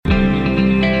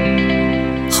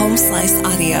Home Slice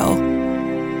Audio.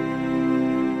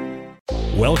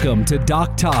 Welcome to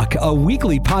Doc Talk, a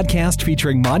weekly podcast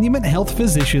featuring Monument Health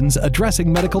physicians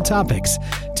addressing medical topics.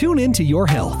 Tune into your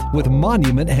health with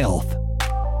Monument Health.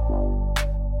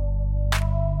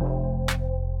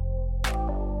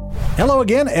 Hello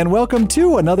again, and welcome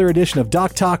to another edition of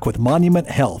Doc Talk with Monument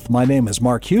Health. My name is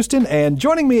Mark Houston, and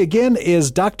joining me again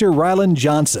is Dr. Rylan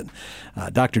Johnson.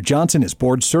 Dr. Johnson is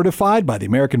board certified by the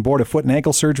American Board of Foot and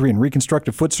Ankle Surgery and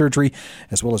Reconstructive Foot Surgery,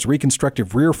 as well as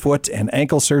reconstructive rear foot and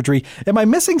ankle surgery. Am I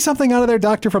missing something out of there,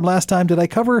 Doctor, from last time? Did I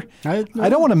cover? I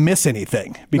don't want to miss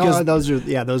anything because those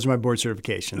are my board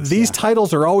certifications. These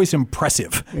titles are always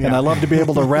impressive, and I love to be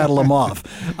able to rattle them off.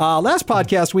 Last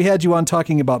podcast, we had you on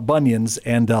talking about bunions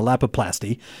and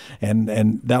lapiplasty,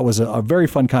 and that was a very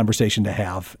fun conversation to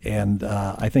have. And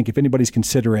I think if anybody's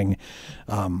considering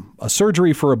a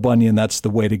surgery for a bunion, that's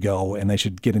the way to go, and they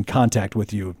should get in contact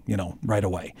with you, right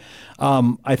away.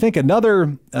 I think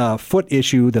another foot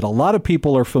issue that a lot of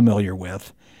people are familiar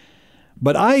with,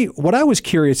 but what I was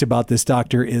curious about this,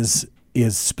 doctor, is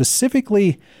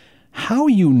specifically how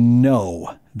you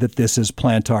know that this is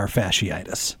plantar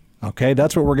fasciitis. Okay,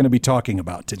 that's what we're going to be talking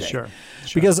about today. Sure.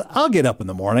 Because I'll get up in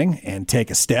the morning and take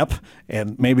a step,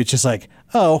 and maybe it's just like,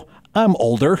 oh, I'm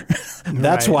older.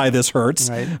 That's why this hurts.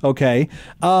 Right. Okay.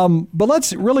 But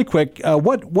let's really quick,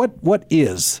 what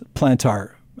is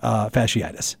plantar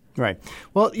fasciitis? Right.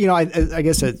 Well, I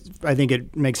guess I think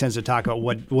it makes sense to talk about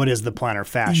what is the plantar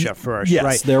fascia first. Yes,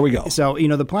 right? There we go. So,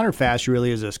 the plantar fascia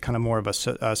really is this kind of more of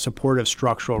a supportive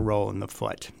structural role in the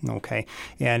foot. Okay,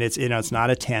 and it's not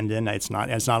a tendon, it's not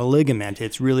a ligament.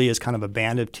 It's really is kind of a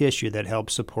band of tissue that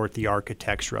helps support the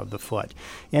architecture of the foot.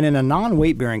 And in a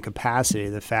non-weight bearing capacity,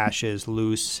 the fascia is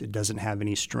loose. It doesn't have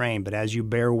any strain. But as you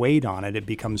bear weight on it, it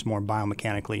becomes more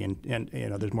biomechanically and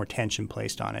there's more tension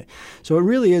placed on it. So it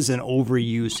really is an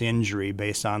overuse injury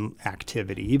based on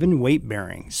activity, even weight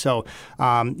bearing. So,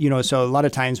 so a lot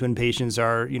of times when patients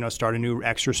are, start a new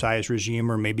exercise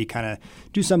regime or maybe kind of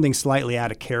do something slightly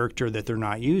out of character that they're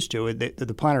not used to, the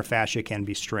plantar fascia can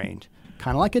be strained.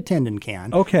 Kind of like a tendon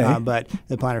can, but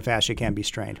the plantar fascia can be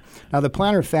strained. Now, the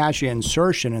plantar fascia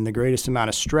insertion and the greatest amount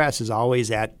of stress is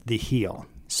always at the heel.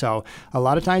 So a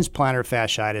lot of times plantar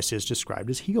fasciitis is described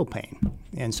as heel pain.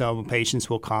 And so patients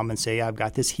will come and say, I've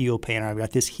got this heel pain or I've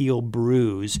got this heel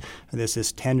bruise. There's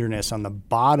this tenderness on the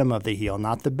bottom of the heel,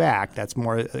 not the back. That's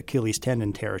more Achilles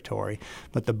tendon territory,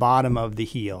 but the bottom of the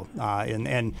heel.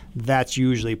 And that's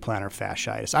usually plantar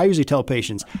fasciitis. I usually tell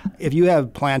patients, if you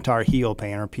have plantar heel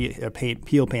pain or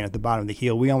heel pain at the bottom of the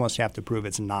heel, we almost have to prove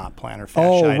it's not plantar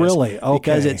fasciitis. Oh, really? Okay.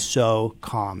 Because it's so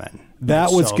common.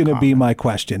 That was going to be my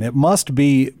question. It must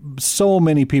be so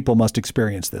many people must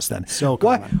experience this then. So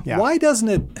common. Why doesn't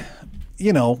it,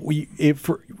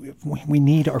 we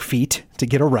need our feet to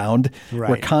get around. Right.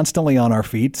 We're constantly on our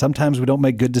feet. Sometimes we don't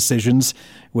make good decisions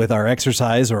with our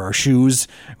exercise or our shoes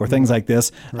or things like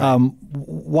this. Right.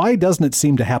 Why doesn't it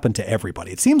seem to happen to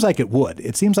everybody? It seems like it would.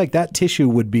 It seems like that tissue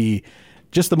would be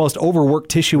just the most overworked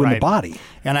tissue in the body.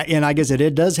 And I guess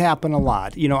it does happen a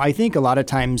lot. I think a lot of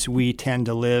times we tend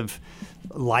to live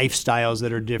lifestyles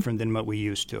that are different than what we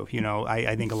used to.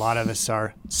 I think a lot of us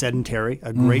are sedentary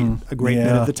a great bit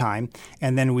of the time,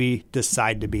 and then we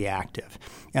decide to be active.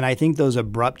 And I think those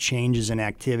abrupt changes in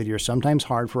activity are sometimes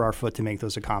hard for our foot to make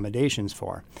those accommodations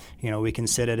for. We can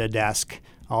sit at a desk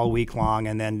all week long,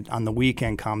 and then on the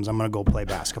weekend comes, I'm going to go play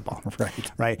basketball.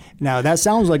 Right. Now, that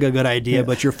sounds like a good idea,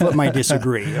 but your foot might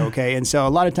disagree, okay? And so a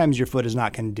lot of times your foot is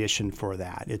not conditioned for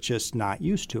that. It's just not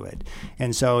used to it.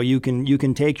 And so you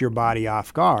can take your body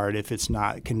off guard if it's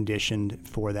not conditioned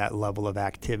for that level of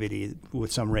activity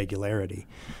with some regularity.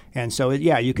 And so,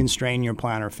 you can strain your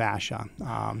plantar fascia.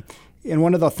 And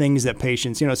one of the things that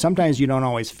patients, sometimes you don't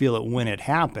always feel it when it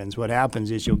happens. What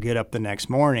happens is you'll get up the next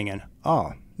morning and,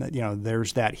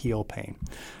 there's that heel pain.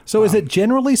 So is it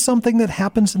generally something that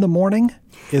happens in the morning?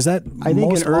 Is that I think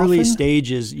most in early often?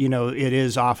 stages, it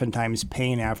is oftentimes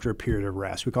pain after a period of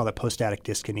rest. We call that post-static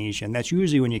dyskinesia. And that's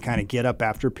usually when you kind of get up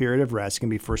after a period of rest. It can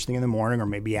be first thing in the morning or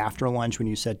maybe after lunch when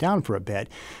you sit down for a bit.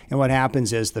 And what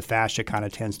happens is the fascia kind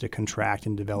of tends to contract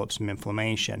and develop some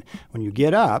inflammation. When you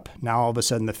get up, now all of a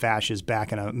sudden the fascia is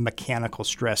back in a mechanical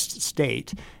stressed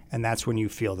state. And that's when you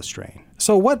feel the strain.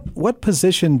 So what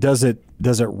position does it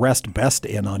rest best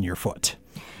in on your foot?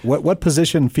 What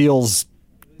position feels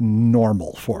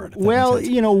normal for it? Well,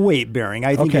 weight bearing.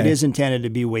 I think it is intended to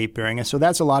be weight bearing. And so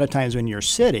that's a lot of times when you're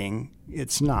sitting,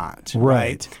 It's not.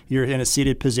 Right. You're in a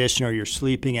seated position or you're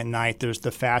sleeping at night.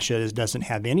 The fascia doesn't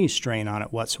have any strain on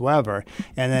it whatsoever.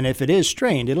 And then if it is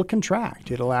strained, it'll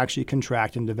contract. It'll actually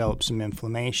contract and develop some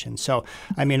inflammation. So,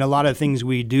 I mean, a lot of things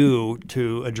we do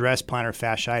to address plantar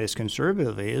fasciitis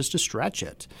conservatively is to stretch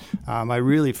it. I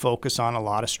really focus on a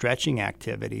lot of stretching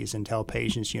activities and tell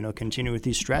patients, continue with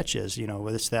these stretches.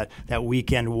 It's that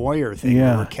weekend warrior thing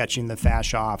where we're catching the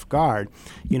fascia off guard.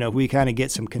 We kind of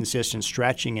get some consistent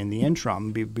stretching in the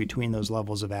interim between those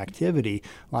levels of activity.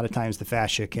 A lot of times the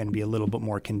fascia can be a little bit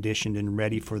more conditioned and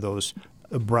ready for those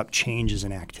abrupt changes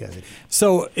in activity.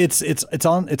 So it's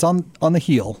on the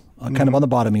heel, kind of on the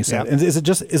bottom. You said, and is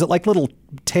it like little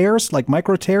tears, like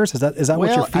micro tears? Is that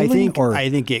what you're feeling? I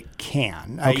think it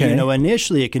can. Okay.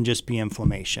 Initially it can just be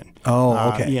inflammation.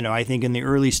 Oh, okay. I think in the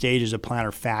early stages of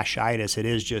plantar fasciitis,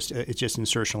 it's just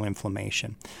insertional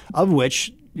inflammation, of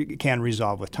which it can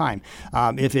resolve with time.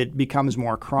 If it becomes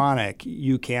more chronic,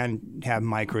 you can have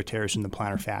micro tears in the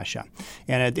plantar fascia.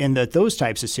 And in those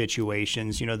types of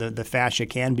situations, the fascia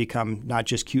can become not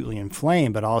just acutely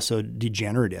inflamed, but also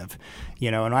degenerative.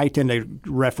 And I tend to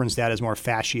reference that as more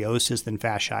fasciosis than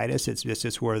fasciitis. It's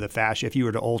just where the fascia, if you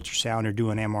were to ultrasound or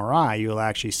do an MRI, you'll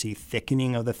actually see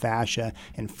thickening of the fascia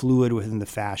and fluid within the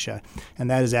fascia.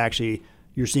 And that is actually,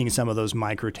 you're seeing some of those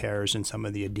micro tears and some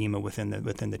of the edema within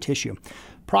the tissue.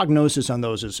 Prognosis on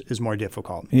those is more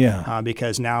difficult.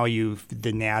 Because now the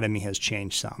anatomy has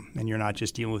changed some, and you're not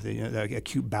just dealing with an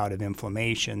acute bout of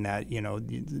inflammation that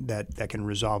that can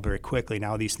resolve very quickly.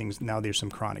 Now there's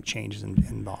some chronic changes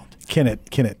involved. Can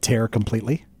it tear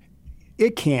completely?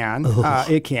 It can.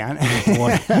 It can.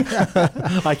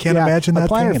 I can't imagine that.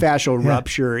 A plantar fascial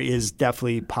rupture is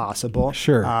definitely possible.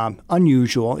 Sure.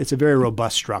 Unusual. It's a very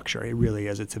robust structure. It really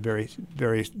is. It's a very,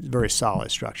 very, very solid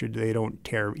structure. They don't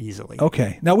tear easily.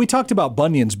 Okay. Now, we talked about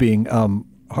bunions being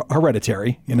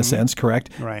hereditary in a sense, correct?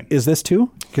 Right. Is this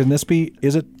too? Can this be?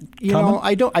 Is it common?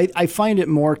 I find it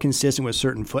more consistent with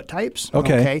certain foot types.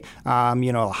 Okay.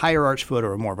 A higher arch foot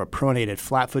or more of a pronated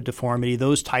flat foot deformity.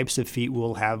 Those types of feet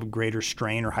will have greater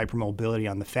strain or hypermobility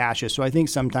on the fascia. So I think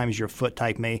sometimes your foot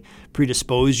type may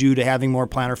predispose you to having more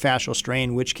plantar fascial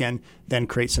strain, which can then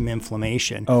create some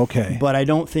inflammation. Okay. But I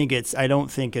don't think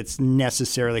it's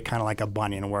necessarily kind of like a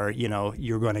bunion where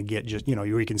you're going to get just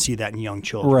you can see that in young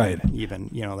children. Right. Even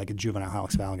like a juvenile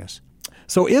hallux valgus.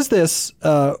 So is this,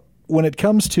 when it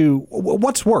comes to,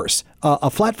 what's worse,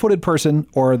 a flat-footed person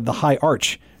or the high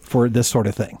arch for this sort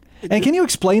of thing? And can you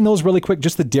explain those really quick,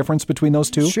 just the difference between those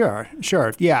two? Sure.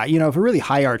 Yeah, if a really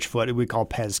high arch foot, we call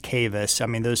pes cavus, I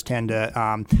mean, those tend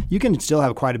to, you can still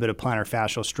have quite a bit of plantar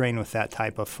fascial strain with that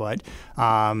type of foot.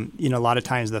 A lot of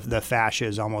times the fascia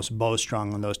is almost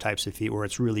bowstrung on those types of feet where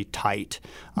it's really tight.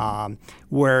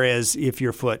 Whereas if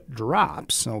your foot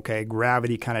drops,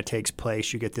 gravity kind of takes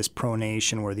place, you get this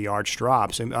pronation where the arch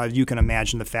drops. And, you can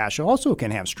imagine the fascia also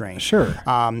can have strain. Sure.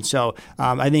 I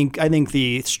think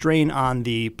the strain on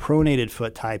the pronated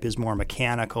foot type is more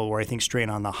mechanical, where I think strain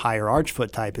on the higher arch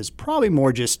foot type is probably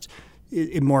more just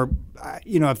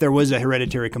if there was a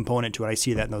hereditary component to it, I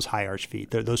see that in those high arch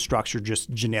feet. Those structures just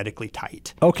genetically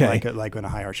tight. Okay. Like in a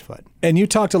high arch foot. And you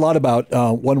talked a lot about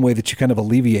one way that you kind of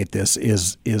alleviate this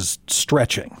is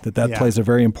stretching, that plays a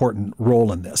very important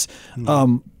role in this.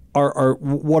 Mm-hmm.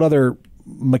 What other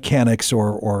mechanics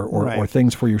or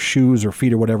things for your shoes or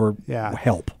feet or whatever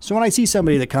help? So when I see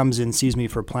somebody that comes in and sees me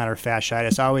for plantar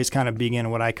fasciitis, I always kind of begin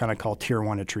what I kind of call tier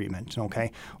 1 of treatment.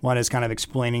 One is kind of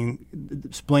explaining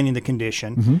the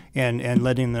condition and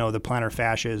letting them know the plantar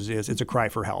fascia is a cry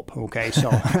for help.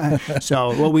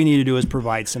 So what we need to do is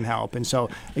provide some help, and so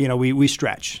we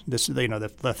stretch this.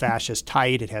 The fascia is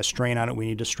tight; it has strain on it. We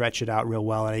need to stretch it out real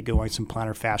well, and I go on some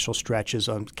plantar fascial stretches,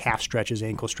 calf stretches,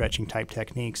 ankle stretching type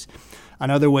techniques.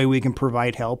 Another way we can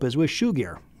provide help is with shoe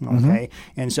gear,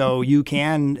 And so you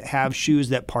can have shoes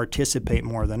that participate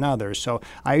more than others. So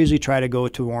I usually try to go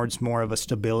towards more of a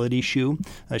stability shoe,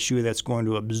 a shoe that's going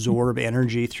to absorb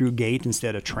energy through gait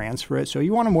instead of transfer it. So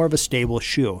you want more of a stable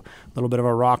shoe, a little bit of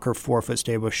a rocker 4-foot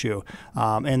stable shoe.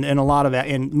 And a lot of that,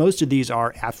 and most of these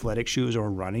are athletic shoes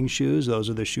or running shoes. Those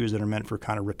are the shoes that are meant for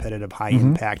kind of repetitive, high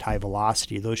impact, high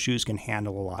velocity. Those shoes can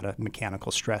handle a lot of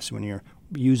mechanical stress when you're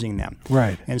using them.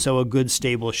 Right. And so a good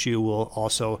stable shoe will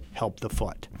also help the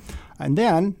foot. And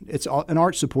then it's an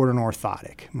arch support and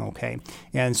orthotic,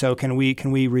 And so can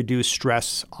we reduce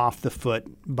stress off the foot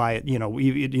by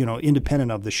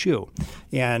independent of the shoe,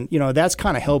 and that's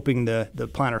kind of helping the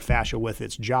plantar fascia with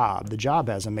its job. The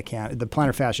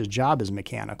plantar fascia's job is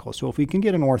mechanical. So if we can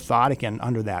get an orthotic in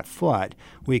under that foot,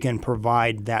 we can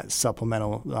provide that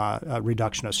supplemental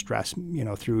reduction of stress,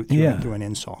 through an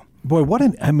insole. Boy,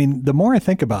 I mean, the more I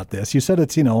think about this, you said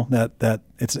it's, that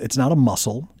it's not a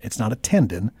muscle, it's not a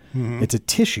tendon, it's a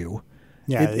tissue.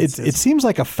 Yeah, it seems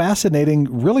like a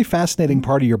really fascinating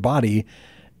part of your body.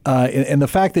 And the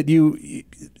fact that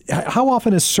how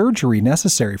often is surgery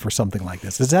necessary for something like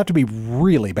this? Does it have to be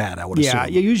really bad, I would assume?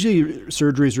 Yeah, usually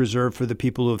surgery is reserved for the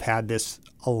people who have had this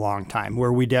a long time,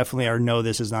 where we definitely know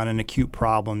this is not an acute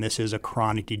problem. This is a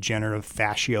chronic degenerative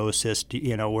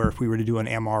fasciosis, where if we were to do an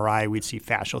MRI, we'd see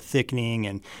fascial thickening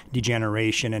and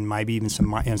degeneration and maybe even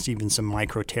some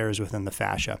micro tears within the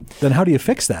fascia. Then how do you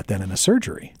fix that then in a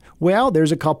surgery? Well,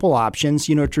 there's a couple options.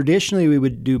 Traditionally we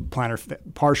would do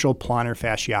partial plantar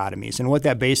fasciotomies. And what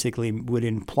that basically would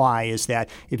imply is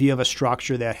that if you have a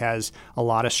structure that has a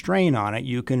lot of strain on it,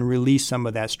 you can release some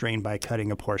of that strain by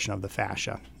cutting a portion of the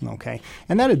fascia. Okay?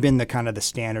 And that had been the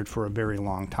standard for a very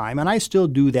long time. And I still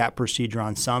do that procedure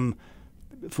on some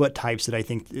foot types that I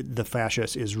think the fascia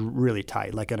is really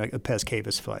tight, like a pes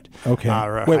cavus foot. Okay.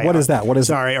 Wait, what is that? What is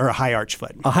Sorry, or a high arch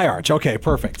foot. A high arch. Okay,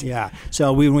 perfect. Yeah.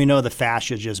 So we know the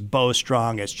fascia is just bow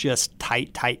strong. It's just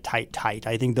tight.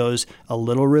 I think a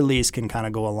little release can kind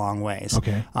of go a long ways.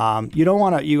 Okay.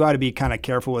 You got to be kind of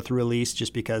careful with release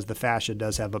just because the fascia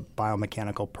does have a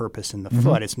biomechanical purpose in the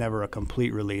foot. It's never a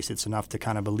complete release. It's enough to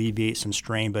kind of alleviate some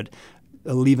strain, but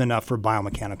leave enough for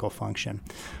biomechanical function.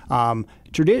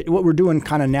 What we're doing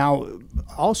kind of now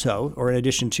also, or in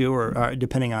addition to, or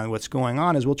depending on what's going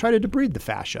on, is we'll try to debride the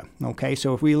fascia. Okay,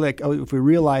 so if we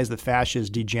realize the fascia is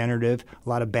degenerative, a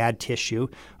lot of bad tissue,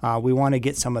 we want to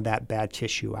get some of that bad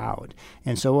tissue out.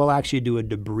 And so we'll actually do a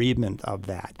debridement of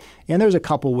that. And there's a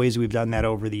couple ways we've done that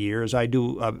over the years. I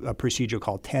do a procedure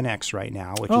called 10X right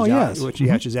now, which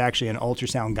is actually an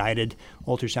ultrasound guided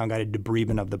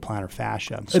debridement of the plantar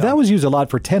fascia. So, that was used a lot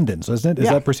for tendons, isn't it? Is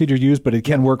that procedure used, but it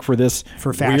can work for this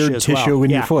for fascia weird tissue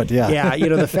in your foot? Yeah,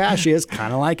 the fascia is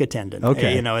kind of like a tendon.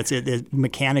 Okay.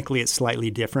 Mechanically it's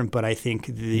slightly different, but I think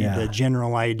the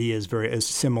general idea is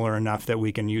similar enough that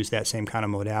we can use that same kind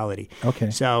of modality.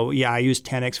 Okay. So I use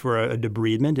 10X for a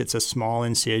debridement. It's a small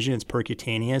incision. It's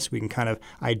percutaneous. We can kind of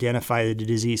identify the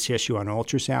diseased tissue on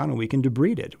ultrasound, and we can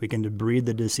debride it. We can debride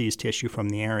the diseased tissue from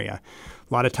the area.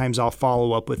 A lot of times I'll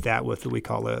follow up with that with what we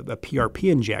call a PRP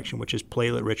injection, which is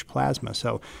platelet-rich plasma.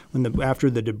 So after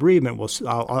the debridement,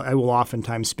 I will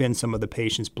oftentimes spin some of the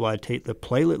patient's blood, take the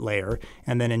platelet layer,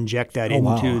 and then inject that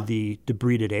into the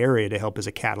debrided area to help as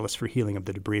a catalyst for healing of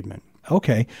the debridement.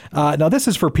 Okay. Now this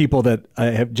is for people that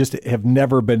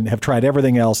have tried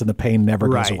everything else and the pain never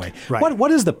goes away. Right.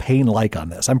 What is the pain like on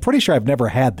this? I'm pretty sure I've never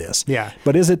had this. Yeah.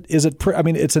 But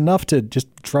it's enough to just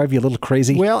drive you a little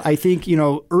crazy? Well, I think,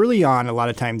 early on, a lot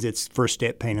of times it's first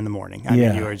step pain in the morning.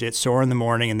 It's sore in the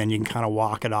morning, and then you can kind of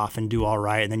walk it off and do all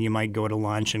right, and then you might go to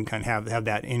lunch and kind of have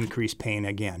that increased pain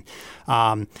again.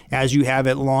 As you have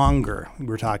it longer,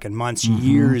 we're talking months,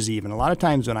 years even. A lot of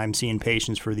times when I'm seeing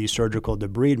patients for these surgical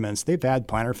debridements, they've had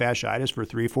plantar fasciitis for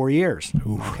 3-4 years.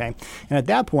 Okay, and at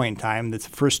that point in time, the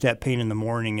first step pain in the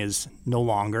morning is no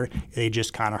longer. They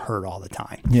just kind of hurt all the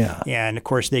time. Yeah, and of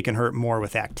course they can hurt more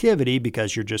with activity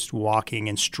because you're just walking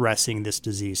and stressing this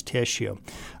diseased tissue.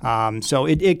 So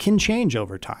it can change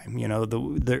over time.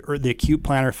 The acute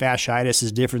plantar fasciitis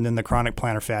is different than the chronic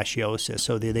plantar fasciosis.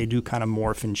 So they do kind of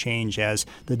morph and change as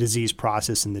the disease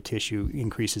process in the tissue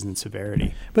increases in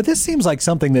severity. But this seems like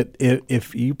something that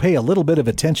if you pay a little bit of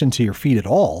attention to your feet at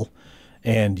all,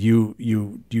 and you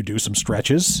do some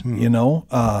stretches,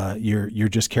 you're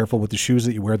just careful with the shoes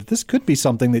that you wear, that this could be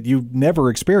something that you never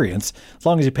experience as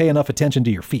long as you pay enough attention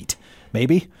to your feet.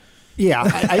 Maybe? Yeah,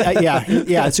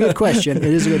 it's a good question. It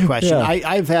is a good question. Yeah.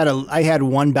 I had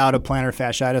one bout of plantar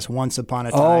fasciitis once upon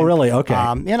a time. Oh, really? Okay.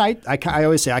 And I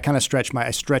always say I kind of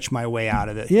stretch my way out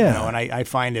of it. Yeah. And I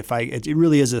find it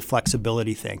really is a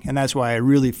flexibility thing, and that's why I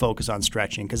really focus on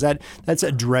stretching, because that's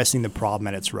addressing the problem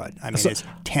at its root. I mean, it's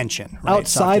tension. Right?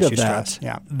 Outside of that,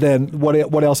 stress. Then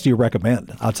what else do you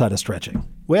recommend outside of stretching?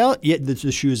 Well,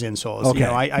 the shoes insoles.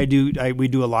 Okay. We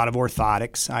do a lot of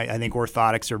orthotics. I think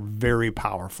orthotics are very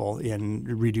powerful in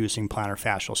reducing plantar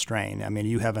fascial strain. I mean,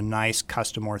 you have a nice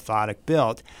custom orthotic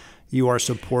built, you are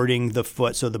supporting the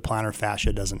foot so the plantar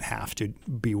fascia doesn't have to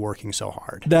be working so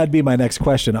hard. That'd be my next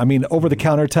question. I mean,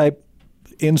 over-the-counter type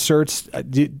inserts? I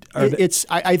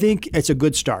think it's a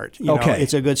good start. Okay.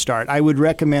 It's a good start. I would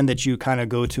recommend that you kind of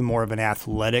go to more of an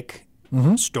athletic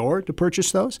store to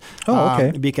purchase those. Oh,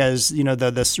 okay. Because,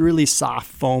 the really soft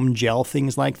foam gel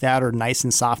things like that are nice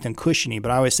and soft and cushiony.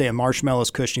 But I always say a marshmallow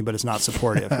is cushiony, but it's not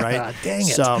supportive, right? Dang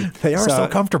it. They are so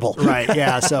comfortable. Right,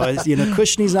 yeah. So,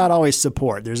 cushiony is not always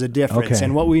support. There's a difference. Okay.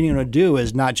 And what we need to do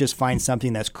is not just find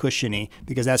something that's cushiony,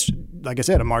 because that's, like I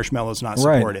said, a marshmallow is not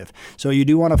supportive. Right. So you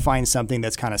do want to find something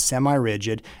that's kind of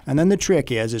semi-rigid. And then the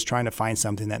trick is trying to find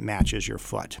something that matches your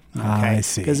foot. Okay? I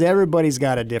see. Because everybody's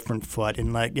got a different foot,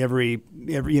 and like every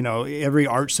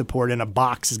arch support in a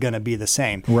box is going to be the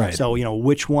same. Right. So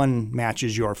which one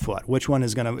matches your foot? Which one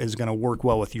is going to work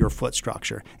well with your foot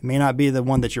structure? It may not be the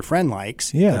one that your friend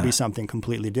likes. Yeah. It'll be something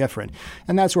completely different.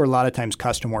 And that's where a lot of times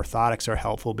custom orthotics are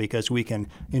helpful, because we can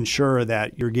ensure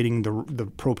that you're getting the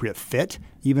appropriate fit.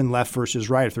 Even left versus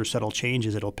right, if there's subtle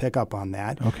changes, it'll pick up on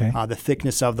that. Okay. The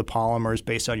thickness of the polymers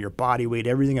based on your body weight,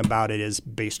 everything about it is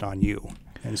based on you.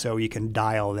 And so you can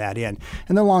dial that in.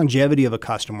 And the longevity of a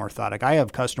custom orthotic. I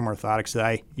have custom orthotics that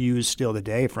I use still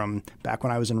today from back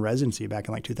when I was in residency back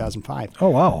in like 2005. Oh,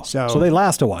 wow. So they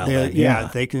last a while then. Yeah,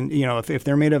 they can, if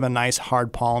they're made of a nice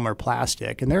hard polymer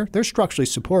plastic and they're structurally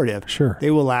supportive, sure,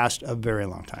 they will last a very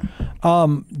long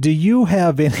time. Do you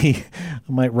have any, I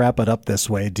might wrap it up this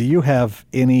way, do you have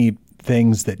any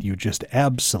things that you just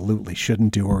absolutely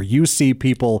shouldn't do, or you see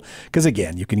people, because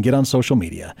again, you can get on social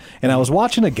media, and I was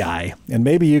watching a guy, and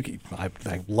maybe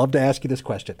I'd love to ask you this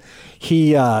question.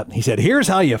 He said, here's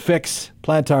how you fix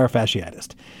plantar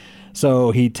fasciitis.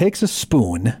 So he takes a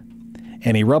spoon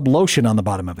and he rubbed lotion on the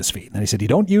bottom of his feet. And he said, you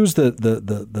don't use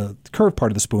the curved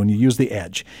part of the spoon, you use the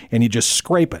edge, and you just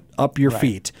scrape it up your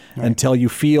feet until you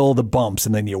feel the bumps,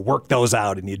 and then you work those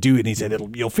out, and you do it, and he said,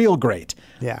 you'll feel great.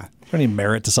 Yeah. Is there any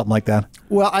merit to something like that?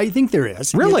 Well, I think there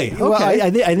is. Really? Well,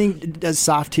 okay. I think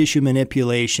soft tissue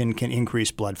manipulation can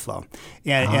increase blood flow.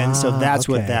 And so that's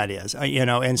what that is.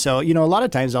 And so, a lot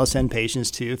of times I'll send patients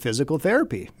to physical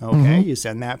therapy. Okay. Mm-hmm. You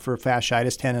send that for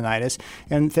fasciitis, tendonitis,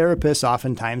 and therapists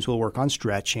oftentimes will work on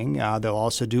stretching. They'll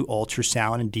also do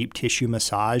ultrasound and deep tissue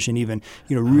massage, and even,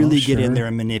 really get in there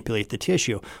and manipulate the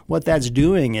tissue. What that's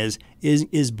doing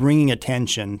is bringing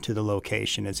attention to the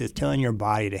location. It's telling your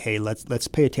body to, hey, let's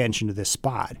pay attention to this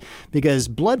spot, because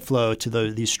blood flow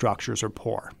to these structures are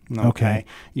poor. Okay.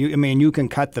 You can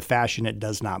cut the fascia and it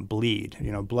does not bleed.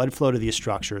 Blood flow to these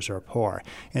structures are poor.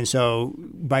 And so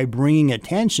by bringing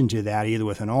attention to that, either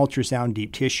with an ultrasound,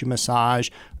 deep tissue massage,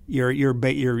 you're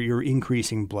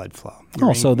increasing blood flow.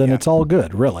 So then it's all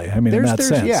good, really. I mean, in that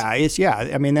sense.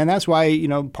 And that's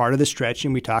why, part of the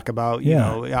stretching we talk about,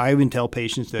 I even tell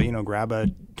patients to, grab a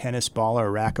tennis ball or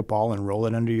a racquetball and roll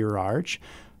it under your arch.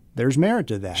 There's merit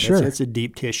to that. Sure. It's a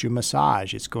deep tissue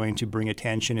massage. It's going to bring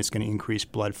attention. It's going to increase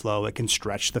blood flow. It can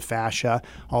stretch the fascia.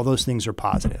 All those things are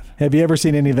positive. Have you ever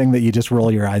seen anything that you just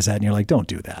roll your eyes at and you're like, don't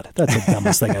do that? That's the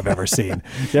dumbest thing I've ever seen.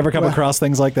 You ever come across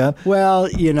things like that? Well,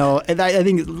 I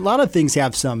think a lot of things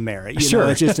have some merit. Sure.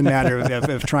 It's just a matter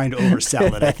of trying to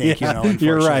oversell it, I think, unfortunately.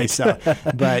 You're right. So,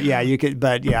 but yeah, you could,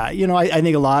 but yeah, I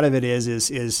think a lot of it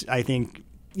is I think,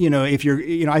 if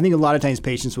you're, I think a lot of times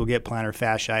patients will get plantar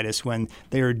fasciitis when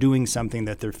they are doing something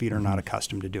that their feet are not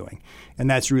accustomed to doing. And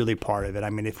that's really part of it. I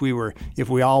mean, if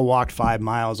we all walked 5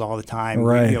 miles all the time,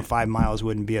 5 miles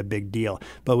wouldn't be a big deal.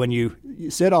 But when you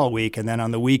sit all week and then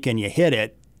on the weekend you hit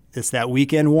it, it's that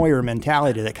weekend warrior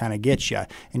mentality that kind of gets you,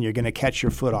 and you're going to catch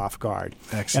your foot off guard.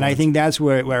 Excellent. And I think that's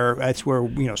where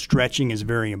stretching is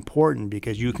very important,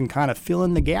 because you can kind of fill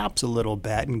in the gaps a little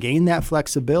bit and gain that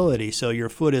flexibility, so your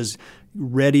foot is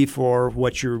ready for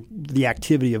the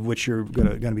activity of which you're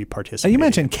going to be participating. You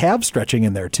mentioned calf stretching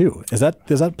in there too. Does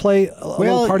that play a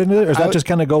little part into it, or does that just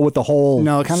kind of go with the whole?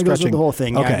 No, it kind of goes with the whole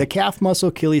thing. Okay. Yeah, the calf muscle,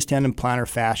 Achilles tendon, plantar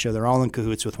fascia, they're all in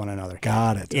cahoots with one another.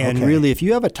 Got it. And really, if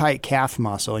you have a tight calf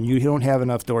muscle and you don't have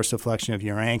enough dorsiflexion of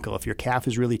your ankle, if your calf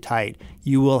is really tight,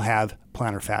 you will have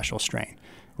plantar fascial strain.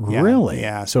 Yeah, really?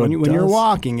 Yeah. So when you're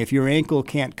walking, if your ankle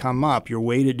can't come up,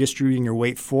 you're distributing your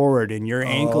weight forward, and your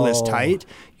ankle is tight,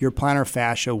 your plantar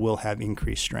fascia will have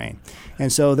increased strain.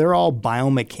 And so they're all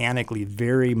biomechanically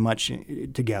very much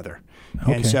together.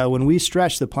 Okay. And so when we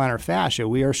stretch the plantar fascia,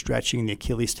 we are stretching the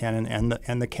Achilles tendon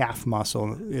and the calf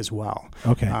muscle as well.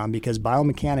 Okay. Because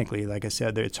biomechanically, like I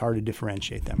said, it's hard to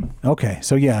differentiate them. Okay.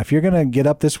 So if you're going to get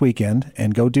up this weekend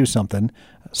and go do something,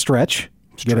 stretch.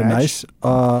 Get a nice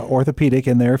orthopedic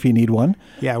in there if you need one.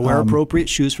 Yeah, wear appropriate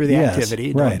shoes for the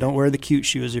activity. Right. Don't wear the cute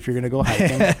shoes if you're going to go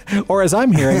hiking. Or as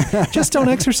I'm hearing, just don't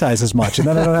exercise as much, and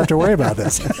then I don't have to worry about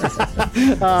this.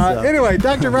 Anyway,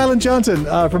 Dr. Rylan Johnson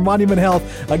from Monument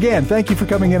Health, again, thank you for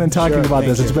coming in and talking about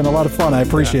this. It's been a lot of fun. I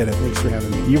appreciate it. Thanks for having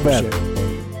me. You bet.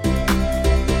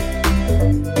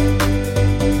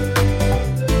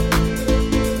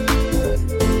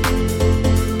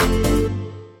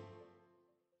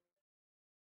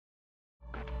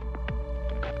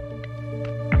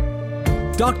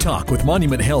 Doc Talk with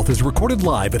Monument Health is recorded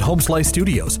live at Home Slice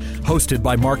Studios, hosted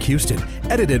by Mark Houston,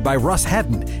 edited by Russ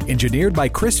Haddon, engineered by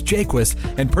Chris Jaquist,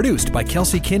 and produced by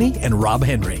Kelsey Kinney and Rob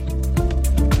Henry.